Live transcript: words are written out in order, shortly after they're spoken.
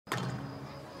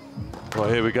Well,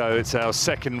 here we go. It's our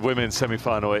second women's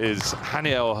semi-final. It is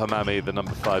Hania Hammamy, the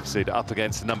number 5 seed, up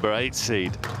against the number 8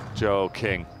 seed, Joelle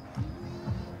King.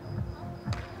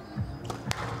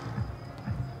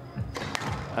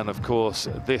 And of course,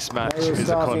 this match is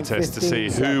a contest to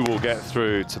see who will get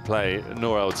through to play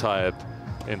Noor El Tayeb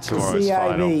in tomorrow's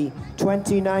final. CIV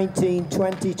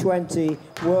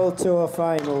 2019-2020 World Tour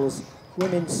Finals,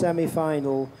 women's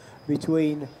semi-final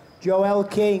between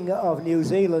Joelle King of New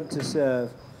Zealand to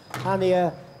serve,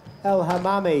 Hania El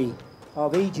Hammamy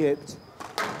of Egypt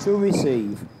to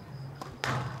receive.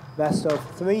 Best of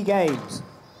 3 games.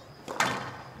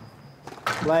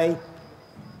 Play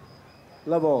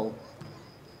the ball.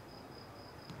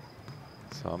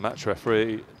 So our match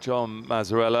referee, John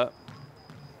Mazzarella,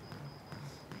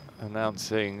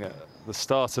 announcing the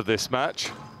start of this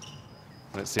match.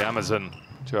 And it's the Amazon,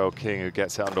 Joelle King, who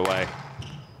gets it underway.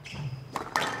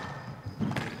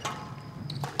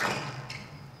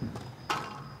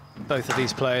 Both of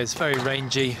these players very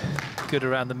rangy, good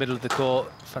around the middle of the court,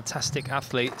 fantastic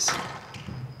athletes,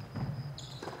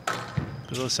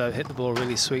 but also hit the ball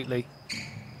really sweetly.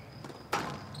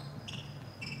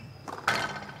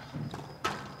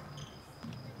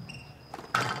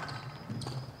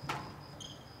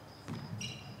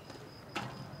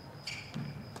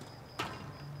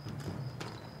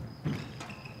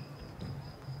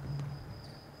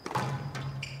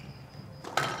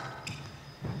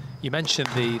 You mentioned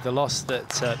the loss that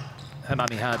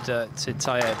Hammamy had to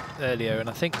Tayeb earlier, and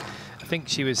I think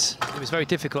it was very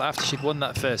difficult after she'd won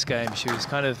that first game. She was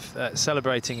kind of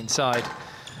celebrating inside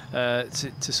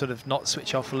to sort of not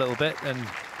switch off a little bit. And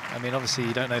I mean, obviously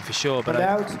you don't know for sure, but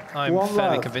I'm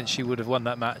fairly convinced she would have won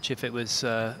that match if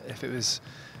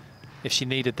she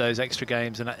needed those extra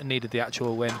games and needed the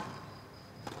actual win.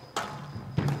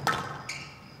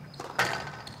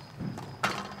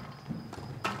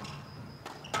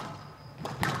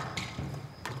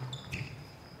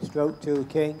 Stroke to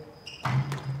King.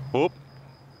 Whoop.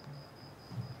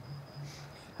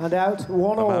 And out,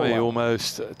 1-all. Hammamy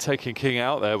almost taking King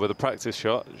out there with a practice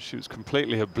shot. She was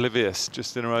completely oblivious,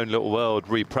 just in her own little world,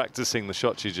 re-practicing the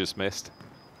shot she just missed.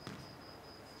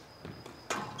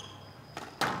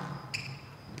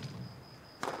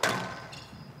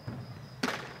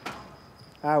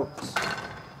 Out.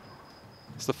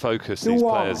 It's the focus these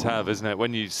players have, isn't it?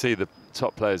 When you see the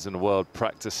top players in the world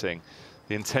practicing,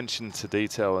 the attention to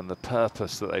detail and the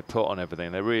purpose that they put on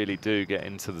everything, they really do get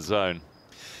into the zone.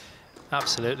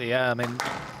 Absolutely, yeah. I mean,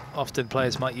 often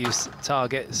players might use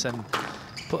targets and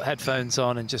put headphones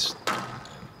on and just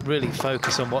really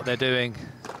focus on what they're doing.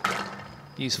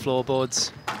 Use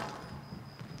floorboards.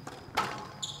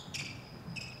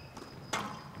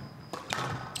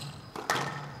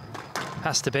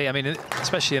 Has to be. I mean,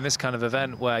 especially in this kind of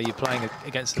event where you're playing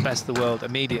against the best of the world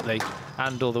immediately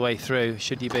and all the way through,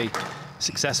 should you be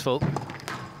successful.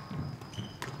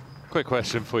 Quick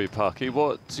question for you, Parky.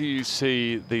 What do you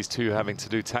see these two having to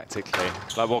do tactically?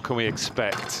 Like, what can we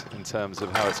expect in terms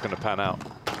of how it's going to pan out?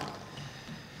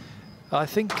 I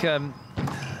think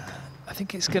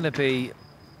it's going to be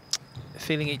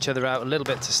feeling each other out a little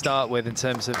bit to start with in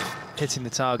terms of hitting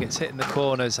the targets, hitting the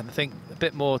corners, and I think a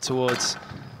bit more towards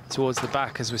the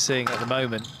back as we're seeing at the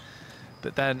moment.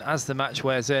 But then as the match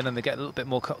wears in and they get a little bit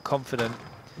more confident,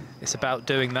 it's about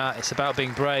doing that. It's about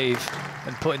being brave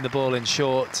and putting the ball in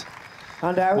short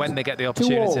when they get the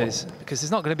opportunities, because there's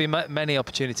not going to be many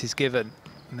opportunities given.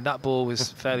 I mean, that ball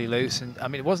was fairly loose, and I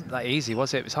mean, it wasn't that easy,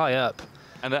 was it? It was high up.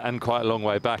 And quite a long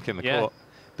way back in the court.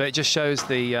 But it just shows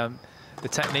the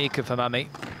technique of Hammamy.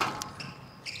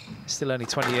 Still only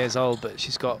 20 years old, but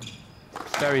she's got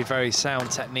very, very sound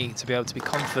technique to be able to be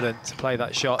confident to play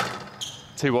that shot.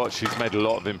 Tell you what, she's made a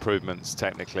lot of improvements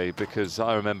technically, because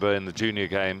I remember in the junior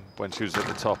game when she was at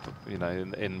the top, you know,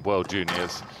 in World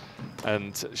Juniors,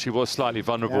 and she was slightly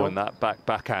vulnerable in that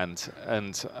backhand,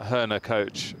 and her and her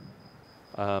coach,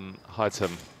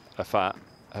 Haitham Afat,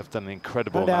 have done an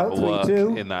incredible amount of work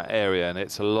in that area, and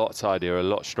it's a lot tidier, a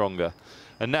lot stronger.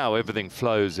 And now everything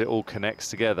flows, it all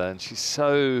connects together, and she's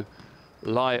so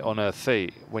light on her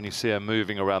feet when you see her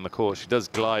moving around the court. She does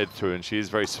glide through, and she is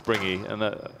very springy,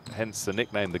 and hence the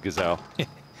nickname, the Gazelle.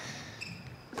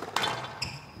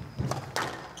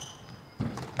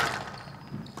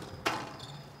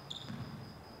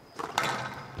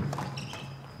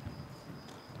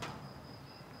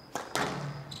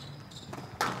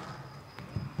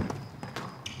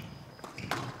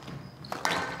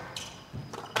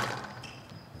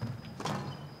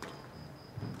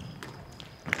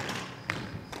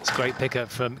 Great pickup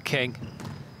from King.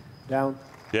 Down.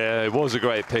 Yeah, it was a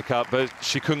great pickup, but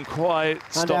she couldn't quite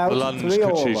stop the lunge,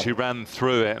 could she? She ran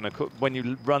through it, and when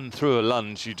you run through a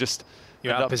lunge, you just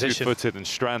You're end out up of position. two-footed and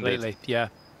stranded. Completely, yeah.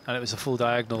 And it was a full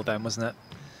diagonal then, wasn't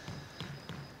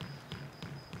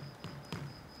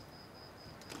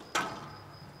it?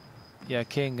 Yeah,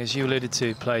 King, as you alluded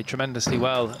to, played tremendously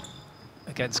well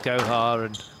against Gohar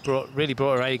and really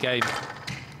brought her A game.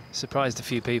 Surprised a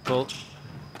few people.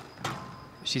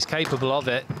 She's capable of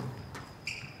it.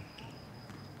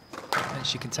 And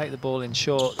she can take the ball in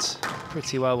short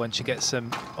pretty well when she gets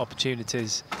some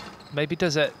opportunities. Maybe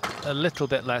does it a little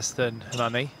bit less than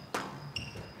Hammamy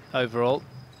overall.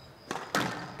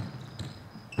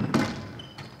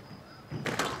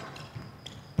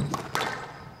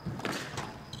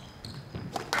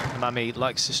 Hammamy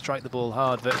likes to strike the ball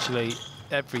hard virtually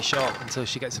every shot until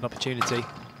she gets an opportunity.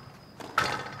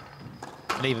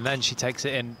 And even then she takes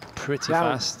it in pretty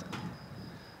fast.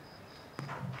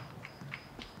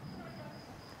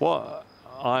 What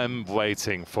I'm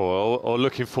waiting for, or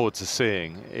looking forward to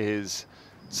seeing, is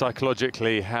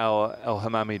psychologically how El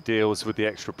Hammamy deals with the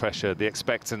extra pressure, the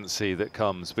expectancy that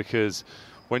comes, because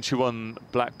when she won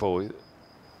Black Ball,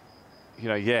 you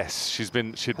know, yes, she'd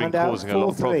been causing a lot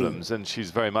of problems, and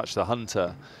she's very much the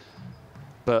hunter.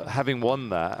 But having won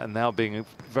that and now being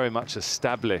very much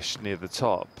established near the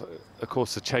top, of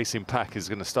course, the chasing pack is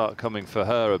going to start coming for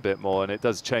her a bit more, and it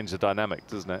does change the dynamic,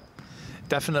 doesn't it?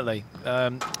 Definitely.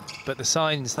 But the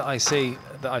signs that I see,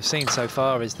 that I've seen so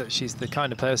far, is that she's the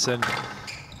kind of person,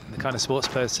 the kind of sports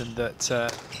person that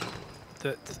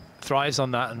that thrives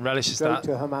on that and relishes that.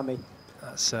 To Hammamy.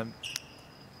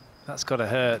 That's got to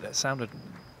hurt. It sounded.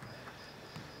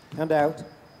 And out.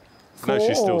 No,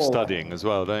 she's still studying as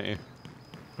well, don't you?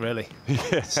 Really?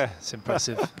 Yeah. It's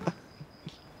impressive.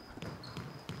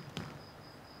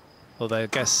 Although I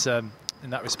guess in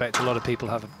that respect, a lot of people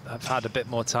have had a bit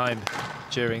more time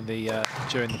during the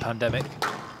pandemic.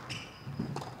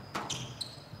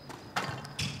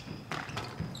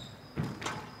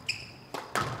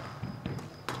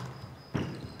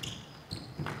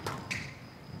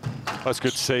 That's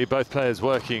good to see. Both players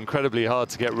working incredibly hard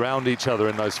to get round each other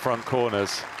in those front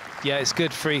corners. Yeah, it's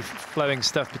good free-flowing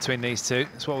stuff between these two.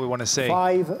 That's what we want to see.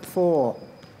 5-4.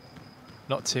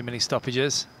 Not too many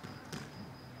stoppages.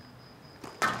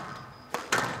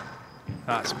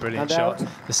 That's a brilliant shot.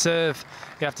 The serve,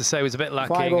 you have to say, was a bit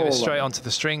lacking. It was straight onto the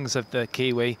strings of the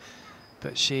Kiwi,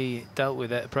 but she dealt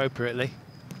with it appropriately.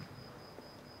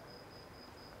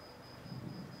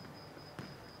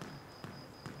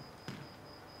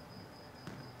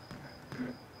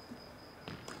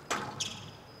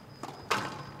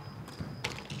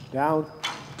 Down.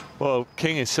 Well,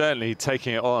 King is certainly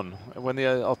taking it on. When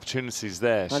the opportunity's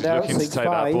there, she's out, looking to take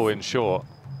that 6-5. ball in short,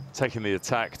 taking the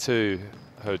attack to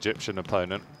her Egyptian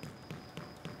opponent.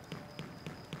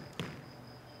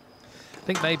 I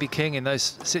think maybe King in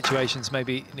those situations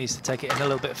maybe needs to take it in a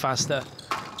little bit faster.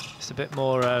 Just a bit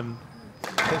more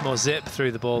zip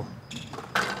through the ball.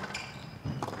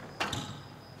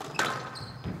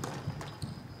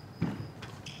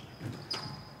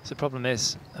 The problem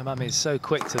is, Hammamy is so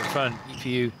quick to the front. If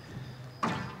you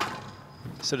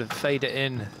sort of fade it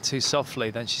in too softly,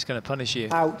 then she's going to punish you.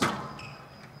 Out.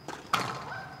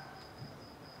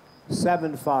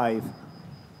 7-5.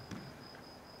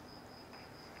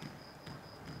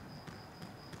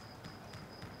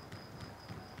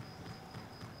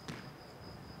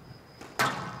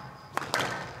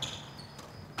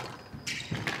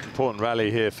 Important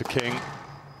rally here for King.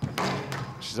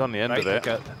 She's on the end of it.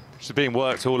 Pickup. She's being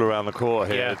worked all around the court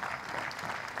here.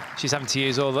 Yeah. She's having to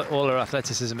use all her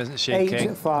athleticism, isn't she, 8-5.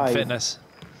 King? Fitness.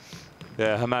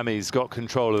 Yeah, Hammamy's got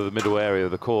control of the middle area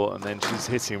of the court, and then she's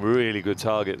hitting really good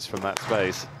targets from that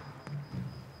space.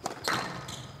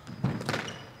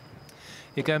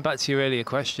 You're going back to your earlier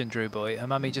question, Drew Boy.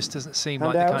 Hammamy just doesn't seem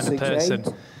like the kind of person,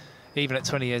 even at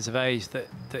 20 years of age, that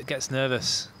gets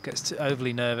nervous, gets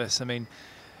overly nervous. I mean,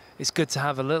 it's good to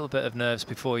have a little bit of nerves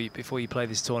before you play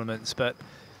these tournaments, but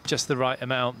just the right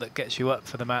amount that gets you up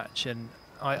for the match. And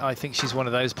I think she's one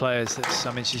of those players that's,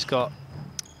 I mean, she's got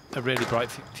a really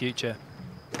bright future.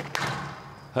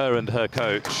 Her and her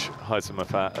coach,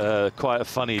 Haitama, quite a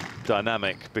funny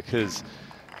dynamic, because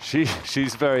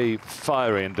she's very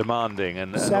fiery and demanding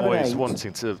and always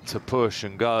wanting to push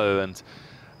and go, and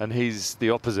and he's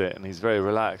the opposite, and he's very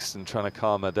relaxed and trying to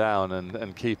calm her down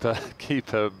and keep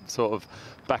her sort of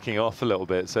backing off a little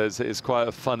bit. So it's quite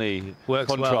a funny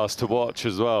contrast to watch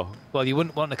as well. Well, you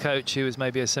wouldn't want a coach who was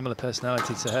maybe a similar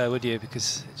personality to her, would you?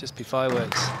 Because it'd just be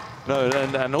fireworks. No,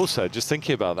 and also just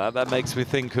thinking about that makes me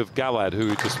think of Gawad, who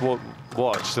we just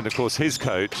watched, and of course his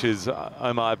coach is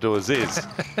Omar Abdulaziz.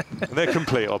 And they're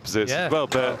complete opposites as well,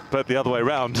 but the other way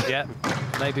around. Yeah,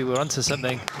 maybe we're onto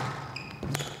something.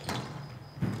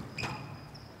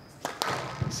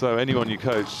 So anyone you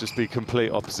coach, just be complete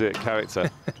opposite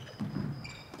character.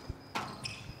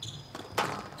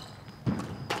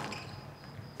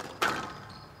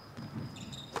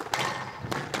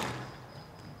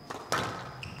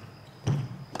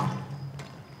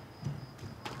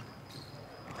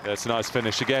 Yeah, it's a nice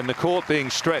finish. Again, the court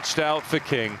being stretched out for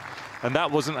King, and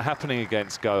that wasn't happening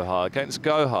against Gohar. Against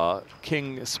Gohar,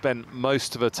 King spent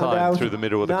most of her time through the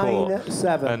middle of the court.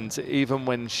 9-7. And even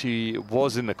when she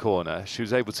was in the corner, she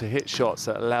was able to hit shots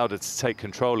that allowed her to take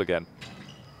control again.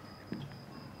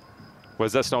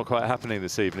 Whereas that's not quite happening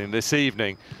this evening. This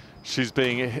evening, she's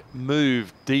being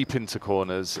moved deep into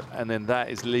corners, and then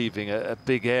that is leaving a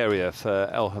big area for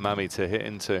El Hammamy to hit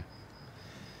into.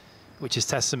 Which is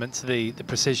testament to the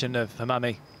precision of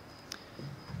Hammamy.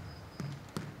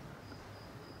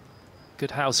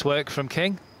 Good housework from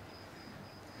King.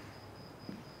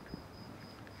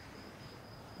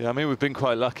 Yeah, I mean, we've been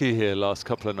quite lucky here last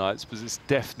couple of nights because it's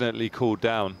definitely cooled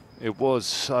down. It was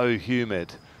so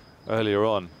humid earlier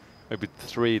on, maybe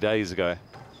 3 days ago.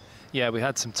 Yeah, we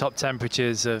had some top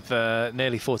temperatures of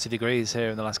nearly 40 degrees here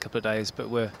in the last couple of days, but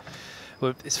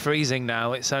it's freezing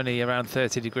now. It's only around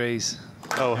 30 degrees.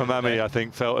 Oh, Hammamy, I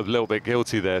think, felt a little bit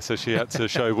guilty there, so she had to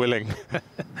show willing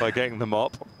by getting the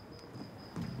mop.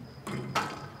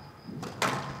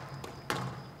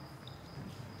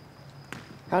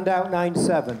 Hand out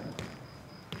 9-7.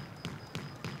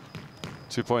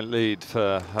 2-point lead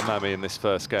for Hammamy in this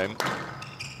first game.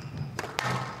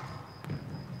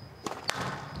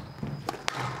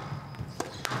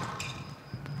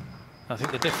 I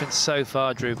think the difference so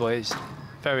far, Drew Boy, is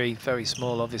very, very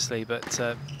small, obviously, but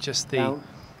just the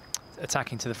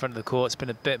attacking to the front of the court has been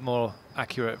a bit more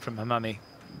accurate from Hammamy.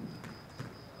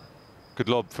 Good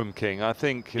lob from King. I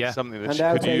think it's something that she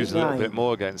could use a little bit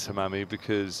more against Hammamy,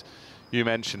 because you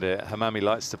mentioned it, Hammamy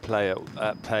likes to play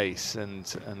at pace, and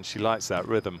she likes that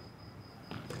rhythm.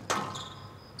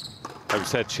 Like we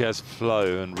said, she has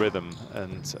flow and rhythm,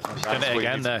 and she's done it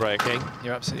again there, King.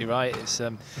 You're absolutely right. It's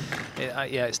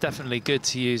yeah, it's definitely good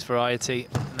to use variety.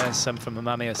 And there's some from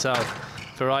Hammamy herself.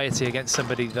 Variety against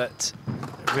somebody that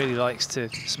really likes to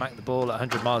smack the ball at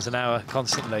 100 miles an hour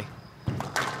constantly.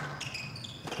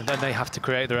 And then they have to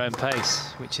create their own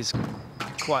pace, which is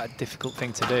quite a difficult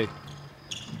thing to do.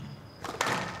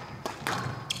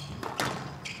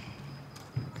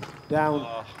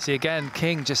 Down. See, again,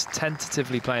 King just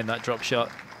tentatively playing that drop shot.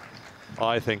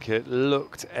 I think it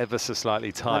looked ever so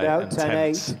slightly tight and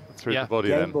tense through the body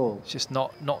then. Just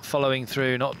not following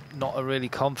through, not a really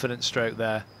confident stroke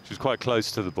there. She was quite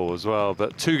close to the ball as well,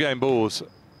 but 2 game balls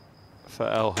for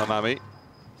El Hammamy.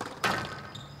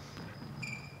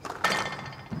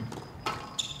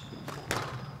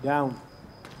 Down.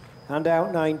 Hand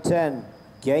out 9-10.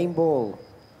 Game ball.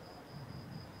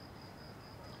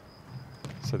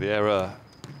 So the error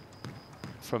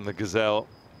from the Gazelle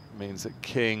means that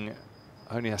King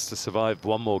only has to survive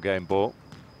 1 more game ball.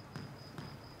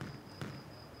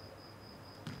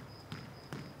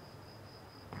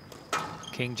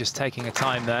 King just taking a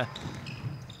time there.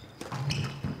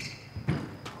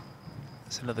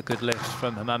 That's another good lift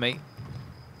from Hammamy.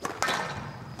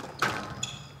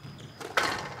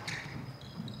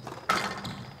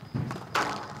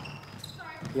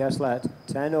 Yes, lad.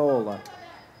 10-all.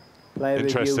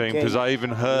 Interesting, because I even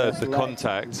heard the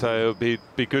contact, so it would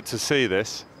be good to see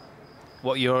this.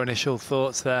 What are your initial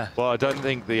thoughts there? Well, I don't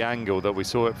think the angle that we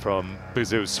saw it from,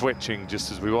 because it was switching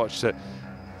just as we watched it,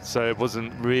 so it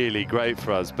wasn't really great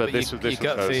for us. But this was your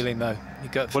gut feeling, though.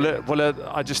 Your gut feeling. Well,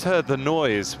 I just heard the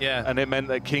noise, and it meant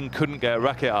that King couldn't get a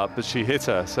racket up, but she hit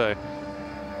her. So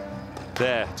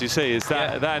there, do you see? Is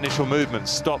that initial movement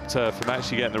stopped her from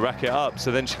actually getting the racket up?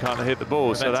 So then she can't hit the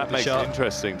ball. So that makes it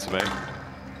interesting to me.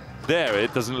 There,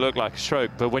 it doesn't look like a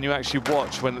stroke, but when you actually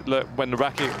watch, when the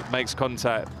racket makes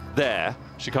contact there,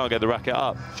 she can't get the racket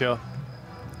up. Sure.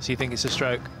 So you think it's a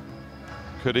stroke?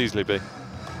 Could easily be.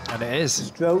 And it is.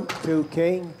 Stroke to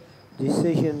King.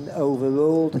 Decision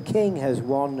overruled. King has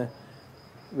 1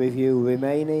 review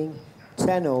remaining.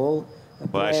 10-all.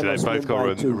 Well, actually, they've both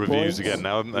got reviews again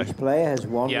now, haven't they? Each player has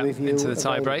 1 review. Into the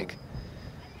tie break.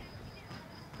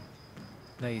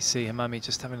 There you see Hammamy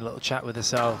just having a little chat with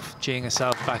herself, geeing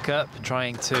herself back up,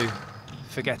 trying to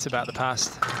forget about the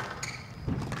past.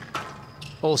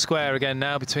 All square again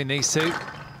now between these two.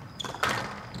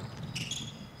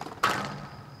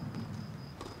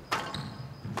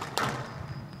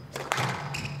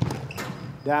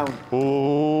 Down.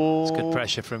 Oh. It's good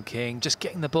pressure from King, just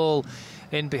getting the ball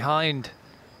in behind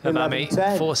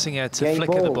Hammamy, forcing her to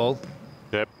flicker the ball.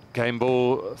 Yep, game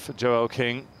ball for Joelle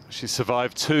King. She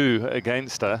survived 2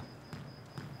 against her.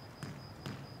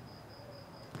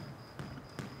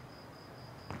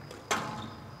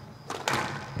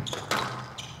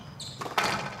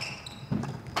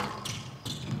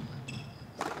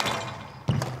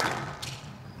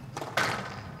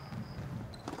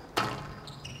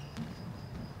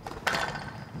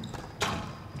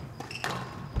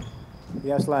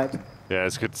 Yes, lad. Yeah,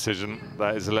 it's a good decision.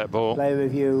 That is a let ball. Play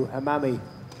review, Hammamy.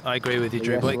 I agree with you,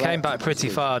 Drew, but it came back pretty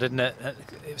far, didn't it?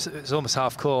 It was almost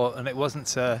half court, and it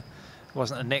wasn't a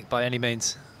nick by any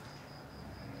means.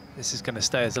 This is going to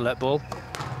stay as a let ball.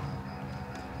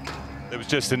 There was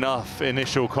just enough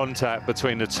initial contact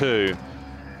between the two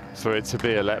for it to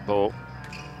be a let ball.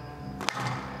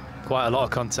 Quite a lot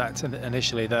of contact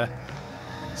initially there.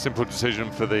 Simple decision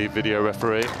for the video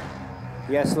referee.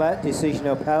 Yes, let decision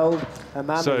upheld.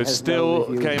 Hammamy So has still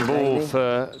no game ball remaining.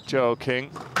 for Joelle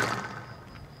King.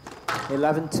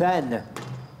 11-10.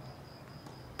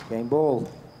 Game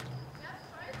ball.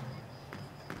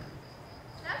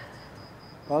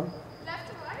 On. Left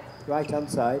to right? Right hand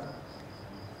side.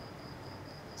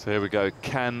 So here we go.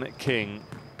 Can King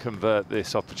convert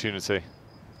this opportunity?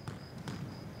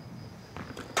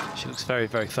 She looks very,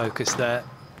 very focused there,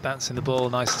 bouncing the ball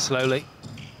nice and slowly,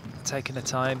 taking her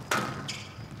time.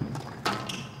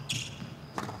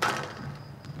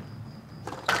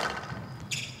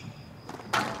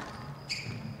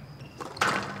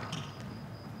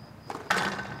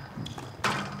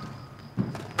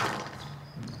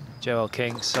 Joelle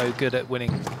King, so good at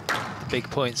winning the big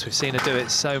points. We've seen her do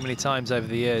it so many times over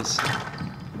the years.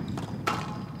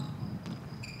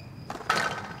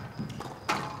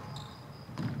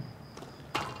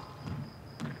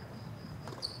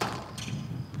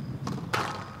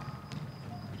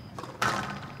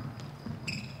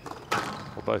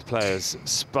 Well, both players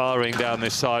sparring down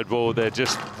this side wall. They're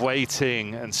just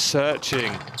waiting and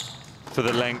searching for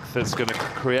the length that's going to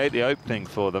create the opening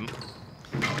for them.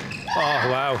 Oh,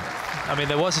 wow. I mean,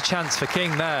 there was a chance for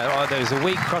King there. Oh, there was a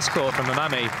weak cross-court from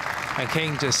Hammamy, and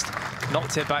King just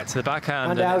knocked it back to the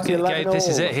backhand. And this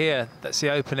is it here. That's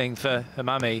the opening for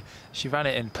Hammamy. She ran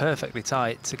it in perfectly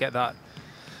tight to get that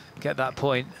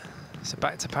point. So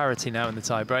back to parity now in the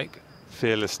tie-break.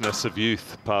 Fearlessness of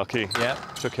youth, Parky. Yeah.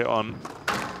 Took it on.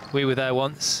 We were there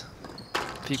once,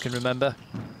 if you can remember.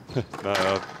 No,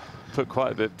 I've put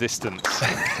quite a bit of distance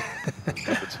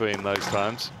between those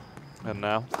times and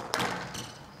now.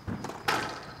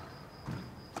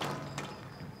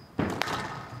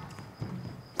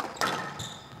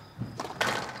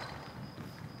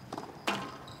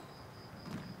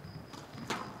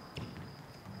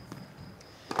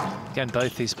 Again,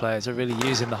 both these players are really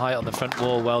using the height on the front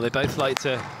wall well. They both like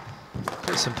to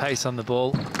put some pace on the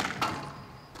ball,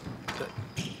 but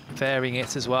varying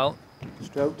it as well.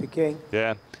 Stroke to King.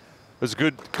 Yeah, it was a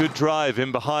good drive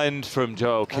in behind from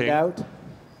Joelle King. And out.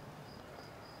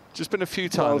 Just been a few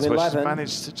times where she's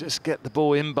managed to just get the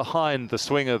ball in behind the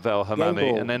swing of El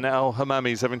Hammamy, and then El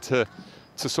Hammamy's having to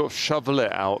sort of shovel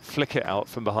it out, flick it out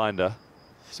from behind her.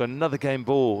 So another game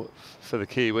ball for the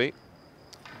Kiwi.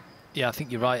 Yeah, I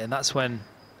think you're right, and that's when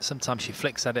sometimes she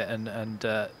flicks at it and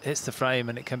hits the frame,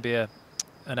 and it can be an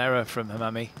error from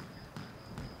Hammamy,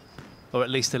 or at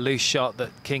least a loose shot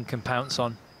that King can pounce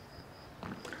on.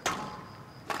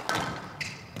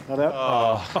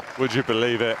 Oh, would you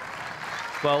believe it?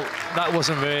 Well, that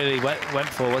wasn't really went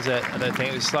for, was it? I don't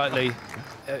think it was slightly.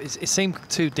 It seemed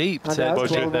too deep to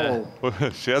shoot there.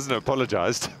 Well, she hasn't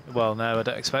apologised. Well, no, I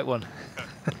don't expect one.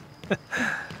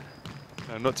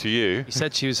 No, not to you. You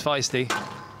said she was feisty.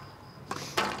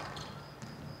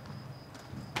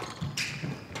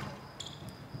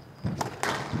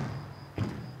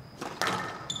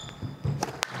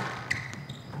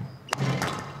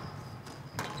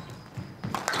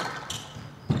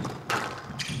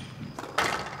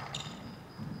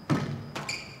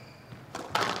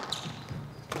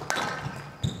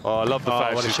 Oh, I love the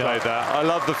fact she's played that. I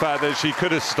love the fact that she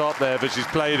could have stopped there, but she's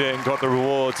played it and got the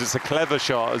rewards. It's a clever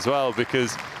shot as well,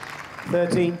 because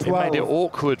 13-12. it made it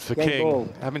awkward for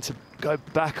King, having to go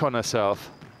back on herself.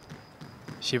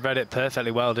 She read it perfectly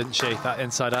well, didn't she? That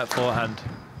inside-out forehand,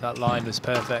 that line was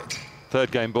perfect. Third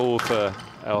game ball for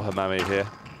El Hammamy here.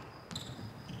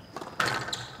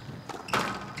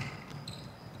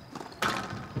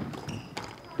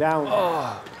 Down.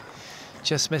 Oh,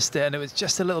 just missed it, and it was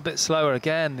just a little bit slower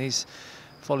again. These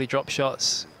volley drop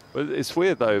shots. Well, it's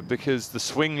weird though, because the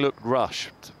swing looked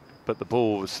rushed, but the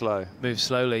ball was slow. Moved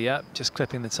slowly, yeah, just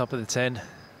clipping the top of the tin.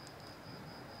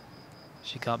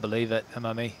 She can't believe it,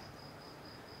 Hammamy.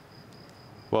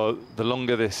 Well, the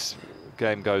longer this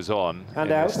game goes on,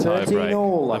 And in out, this tie break,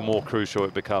 13-all. the more crucial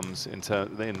it becomes in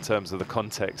terms of the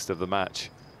context of the match.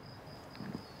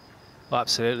 Well,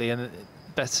 absolutely, and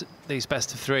these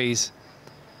best of threes,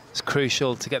 it's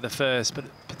crucial to get the first, but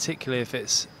particularly if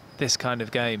it's this kind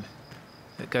of game,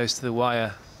 it goes to the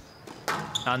wire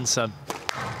and some.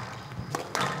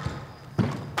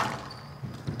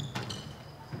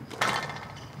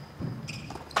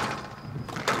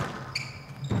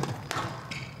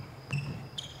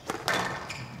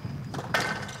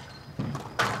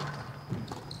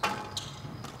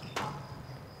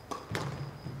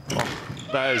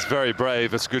 That is very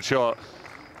brave. It's a good shot.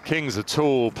 King's a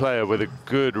tall player with a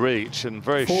good reach and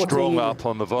very 14, strong up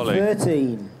on the volley.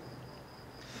 13.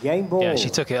 Game ball. Yeah, she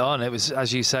took it on. It was,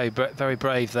 as you say, very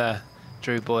brave there,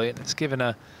 Drew Boy. And it's given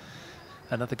her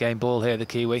another game ball here, the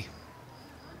Kiwi.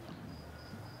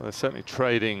 Well, they're certainly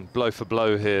trading blow for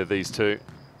blow here, these two.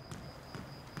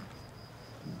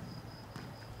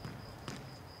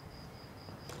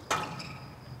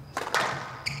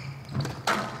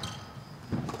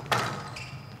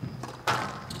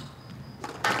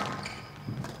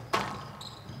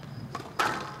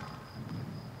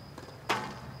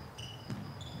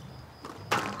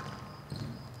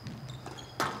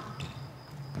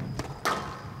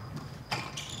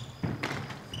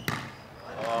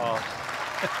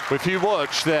 If you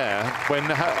watch there, when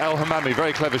El Hammamy,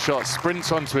 very clever shot,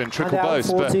 sprints onto him, triple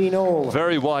boast, but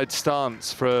very wide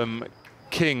stance from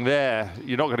King there.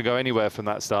 You're not going to go anywhere from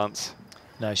that stance.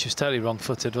 No, she was totally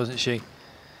wrong-footed, wasn't she?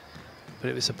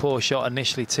 But it was a poor shot,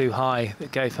 initially too high,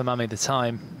 that gave Hammamy the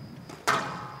time.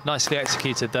 Nicely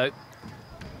executed, though.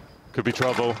 Could be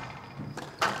trouble.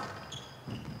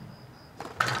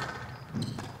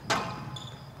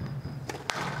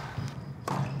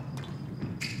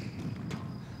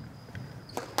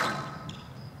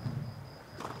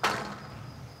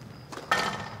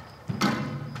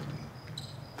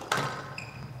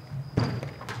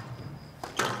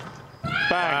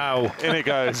 Wow. In it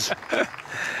goes.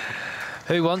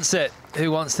 Who wants it?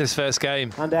 Who wants this first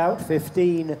game? And out,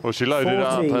 15. Well, she loaded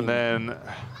 14. up and then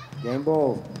Game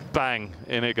ball. bang,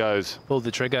 in it goes. Pulled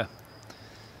the trigger.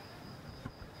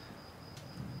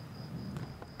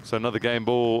 So another game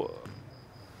ball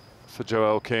for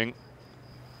Joelle King.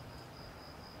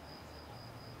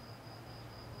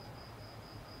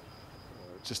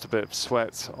 Just a bit of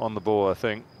sweat on the ball, I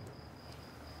think.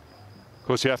 Of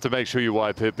course, you have to make sure you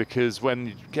wipe it, because when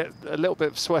you get a little bit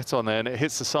of sweat on there and it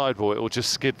hits the sidewall, it will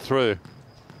just skid through.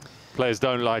 Players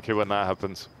don't like it when that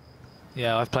happens.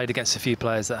 Yeah, I've played against a few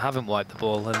players that haven't wiped the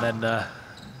ball, and then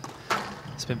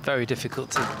it's been very difficult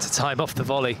to time off the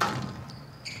volley.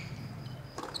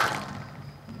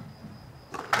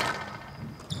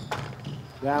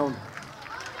 Down.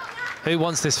 Who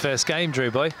wants this first game, Drew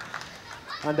Boy?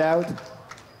 And out.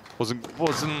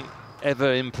 Wasn't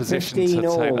ever in position to 15 take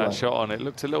all. that shot on. It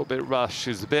looked a little bit rushed. She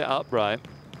was a bit upright.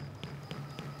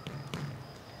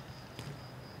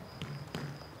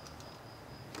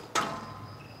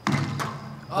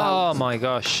 Oh my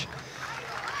gosh.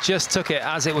 Just took it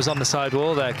as it was on the side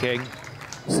wall there, King.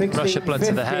 16, Russia blood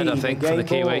to the head, I think, for the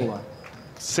Kiwi.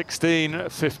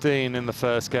 16-15 in the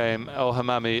first game. El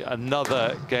Hammamy,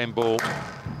 another game ball.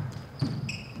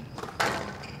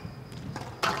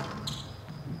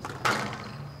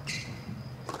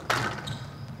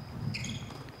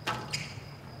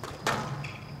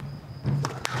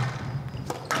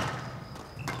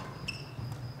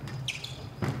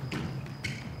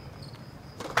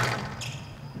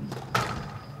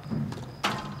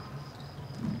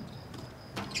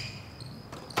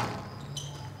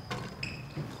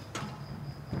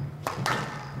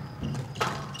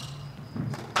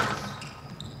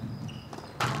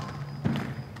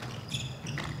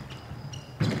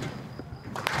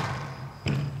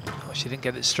 She didn't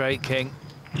get it straight, King.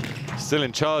 Still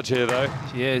in charge here, though.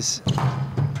 She is.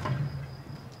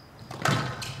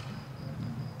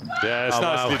 Yeah, it's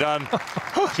nicely done.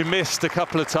 She missed a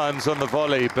couple of times on the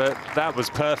volley, but that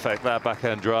was perfect, that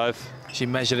backhand drive. She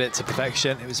measured it to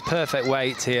perfection. It was perfect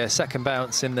weight here. Second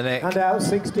bounce in the nick. And out,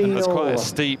 16 That's all. quite a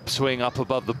steep swing up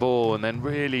above the ball, and then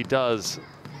really does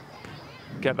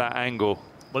get that angle.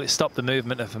 Well, it stopped the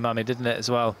movement of Hammamy, didn't it,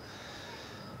 as well?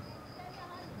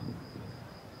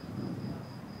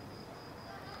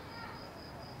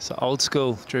 So old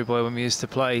school, Drew Boy, when we used to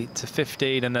play to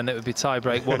 15 and then it would be tie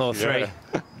break 1 or 3.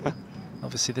 Obviously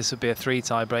Obviously, this would be a 3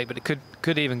 tie break, but it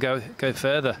could even go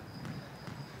further.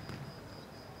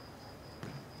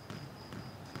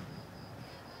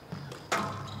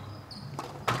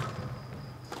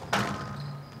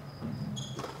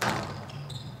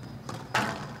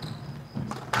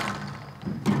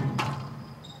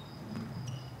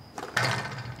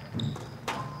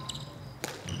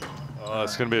 Oh,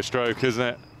 it's going to be a stroke, isn't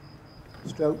it?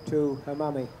 Stroke to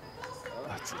Hammamy.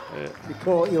 That's it. She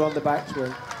caught you on the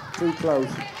backswing. Too close.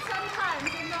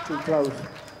 Too close.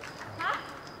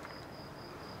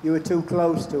 You were too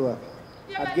close to her.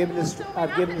 I've given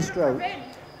a stroke.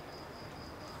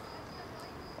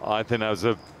 I think that was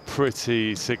a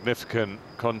pretty significant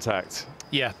contact.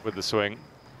 Yeah. With the swing.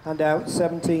 And out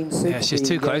 17-16. Yeah, she's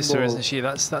too close to her, isn't she?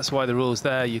 That's why the rule's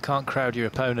there. You can't crowd your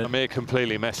opponent. I mean, it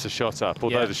completely messed the shot up,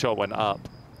 although the shot went up.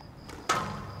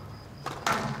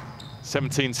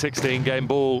 17-16 game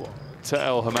ball to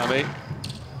El Hammamy.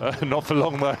 Not for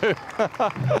long, though.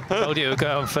 Told you it would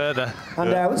go on further.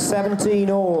 And out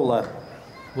 17 all.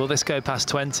 Will this go past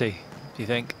 20, do you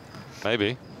think?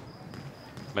 Maybe.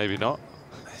 Maybe not.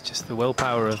 It's just the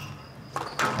willpower of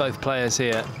both players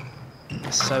here.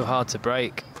 It's so hard to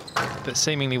break. But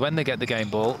seemingly when they get the game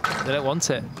ball, they don't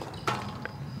want it.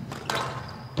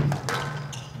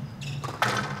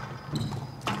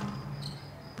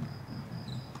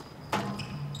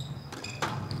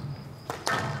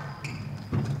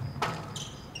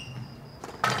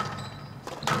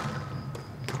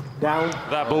 Down.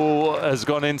 That ball has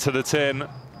gone into the tin.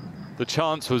 The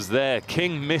chance was there.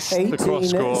 King missed the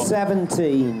cross score.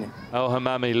 18-17. El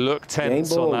Hammamy looked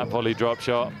tense on that volley drop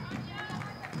shot.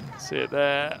 See it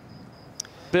there.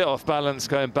 Bit off balance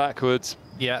going backwards.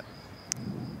 Yeah.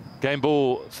 Game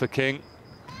ball for King.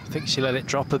 I think she let it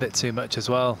drop a bit too much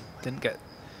as well. Didn't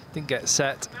get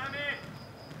set.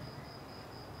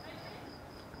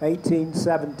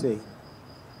 18-70.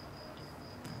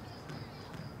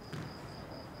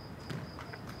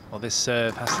 Well, this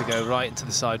serve has to go right into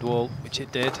the side wall, which it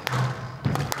did.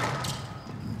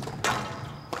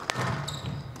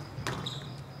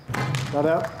 Not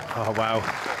up. Oh, wow.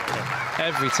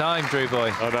 Every time, Drew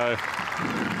Boy. I know.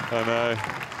 I know.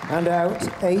 And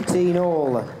out 18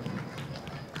 all.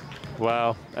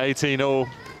 Wow, 18 all.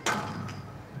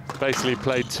 Basically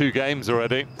played 2 games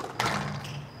already.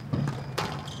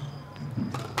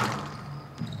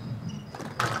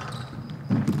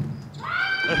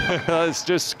 It's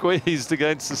just squeezed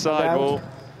against the sidewall.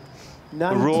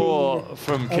 The roar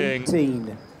from King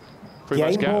 18.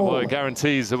 pretty much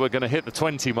guarantees that we're going to hit the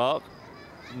 20 mark.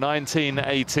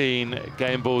 19-18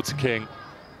 game ball to King.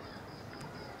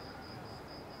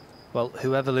 Well,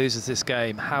 whoever loses this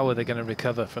game, how are they going to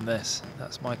recover from this?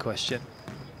 That's my question.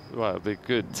 Well, it'll be a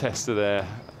good test of their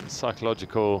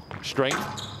psychological strength.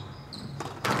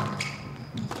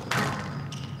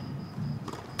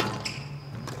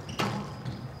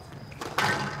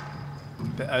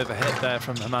 Bit overhit there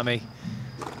from Hammamy.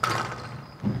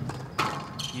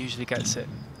 Usually gets it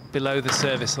below the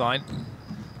service line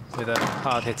with a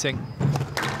hard hitting.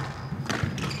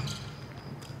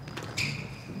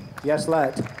 Yes,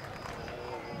 let.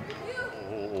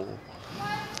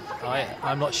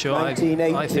 I'm not sure.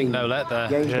 19-18. I think no let there.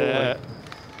 Yeah,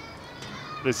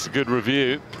 this is a good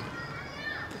review.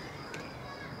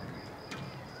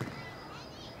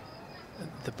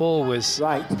 The ball was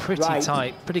pretty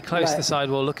tight, pretty close to the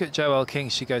sidewall. Look at Joelle King.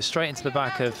 She goes straight into the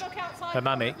back of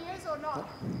Hammamy.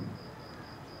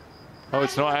 Oh,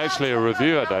 it's not actually a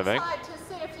review, I don't think.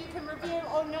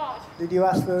 Did you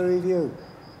ask for a review?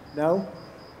 No?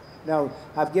 No.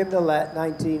 I've given a let.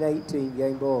 19-18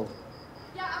 game ball.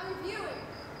 Yeah, I'm reviewing.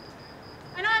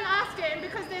 And I'm asking,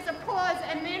 because there's a pause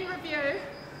and then review,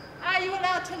 are you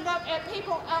allowed to look at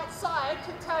people outside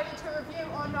to tell you to review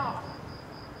or not?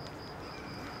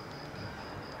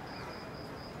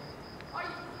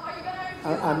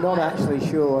 I'm not actually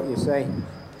sure what you're saying.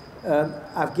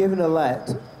 I've given a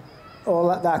let. All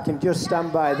that I can just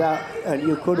stand by that, and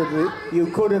you could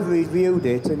have reviewed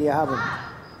it, and you haven't.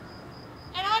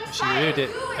 And I'm She reviewed it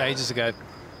ages ago.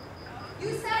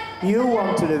 You said You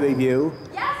wanted a review.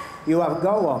 yes. You haven't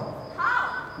got one.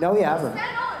 How? No, you haven't.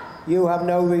 Stand on. You have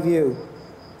no review.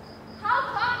 How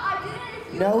come I didn't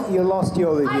review? No, you lost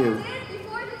your I review. did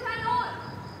before you turned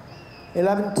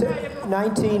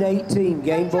on. 19-18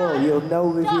 game ball. You have no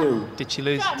review. Did she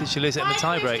lose? Did she lose it in the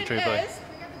tie break, Drew Boy?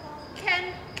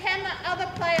 Can the other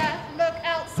player look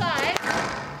outside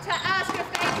to ask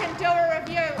if they can do a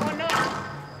review or not?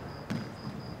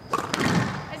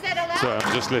 Is that allowed? So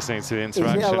I'm just listening to the Is it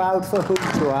interaction. allowed for who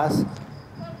to ask?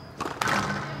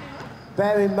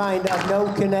 bear in mind I've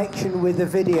no connection with the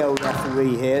video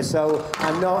referee here, so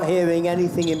I'm not hearing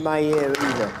anything in my ear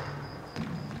either.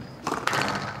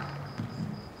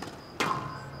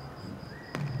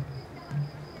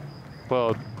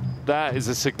 Well, that is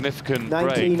a significant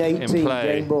break in 19-18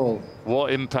 play. game ball.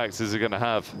 What impact is it going to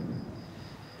have?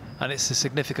 And it's a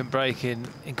significant break in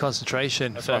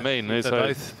concentration That's for, what I mean.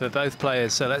 for both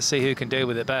players. So let's see who can deal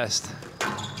with it best.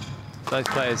 Both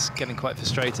players getting quite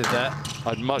frustrated there.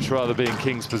 I'd much rather be in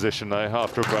King's position, though,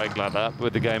 after a break like that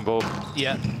with the game ball.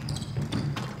 Yeah.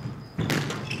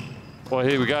 Well,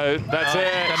 here we go. That's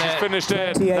it. She's finished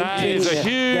it. That is a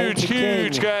huge,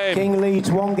 huge game. King leads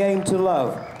 1 game to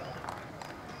love.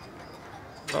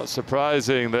 Not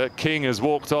surprising that King has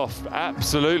walked off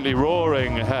absolutely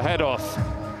roaring her head off.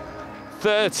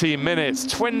 30 minutes,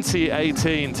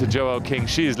 20-18 to Joelle King.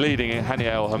 She is leading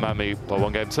Hania Hammamy by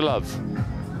 1 game to love.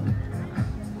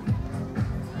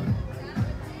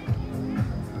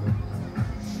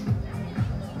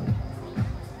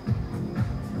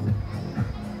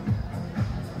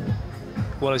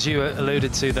 Well, as you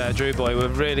alluded to there, Drew Boy, we're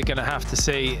really going to have to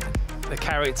see the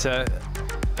character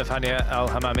of Hania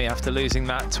Hammamy after losing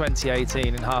that 20-18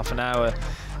 in half an hour.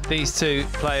 These two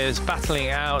players battling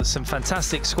it out, some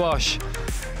fantastic squash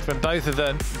from both of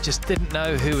them. Just didn't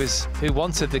know who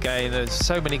wanted the game. There's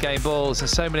so many game balls and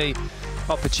so many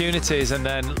opportunities, and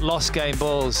then lost game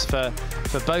balls for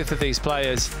both of these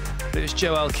players. But it was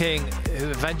Joelle King who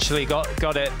eventually got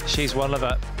it. She's one of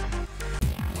it.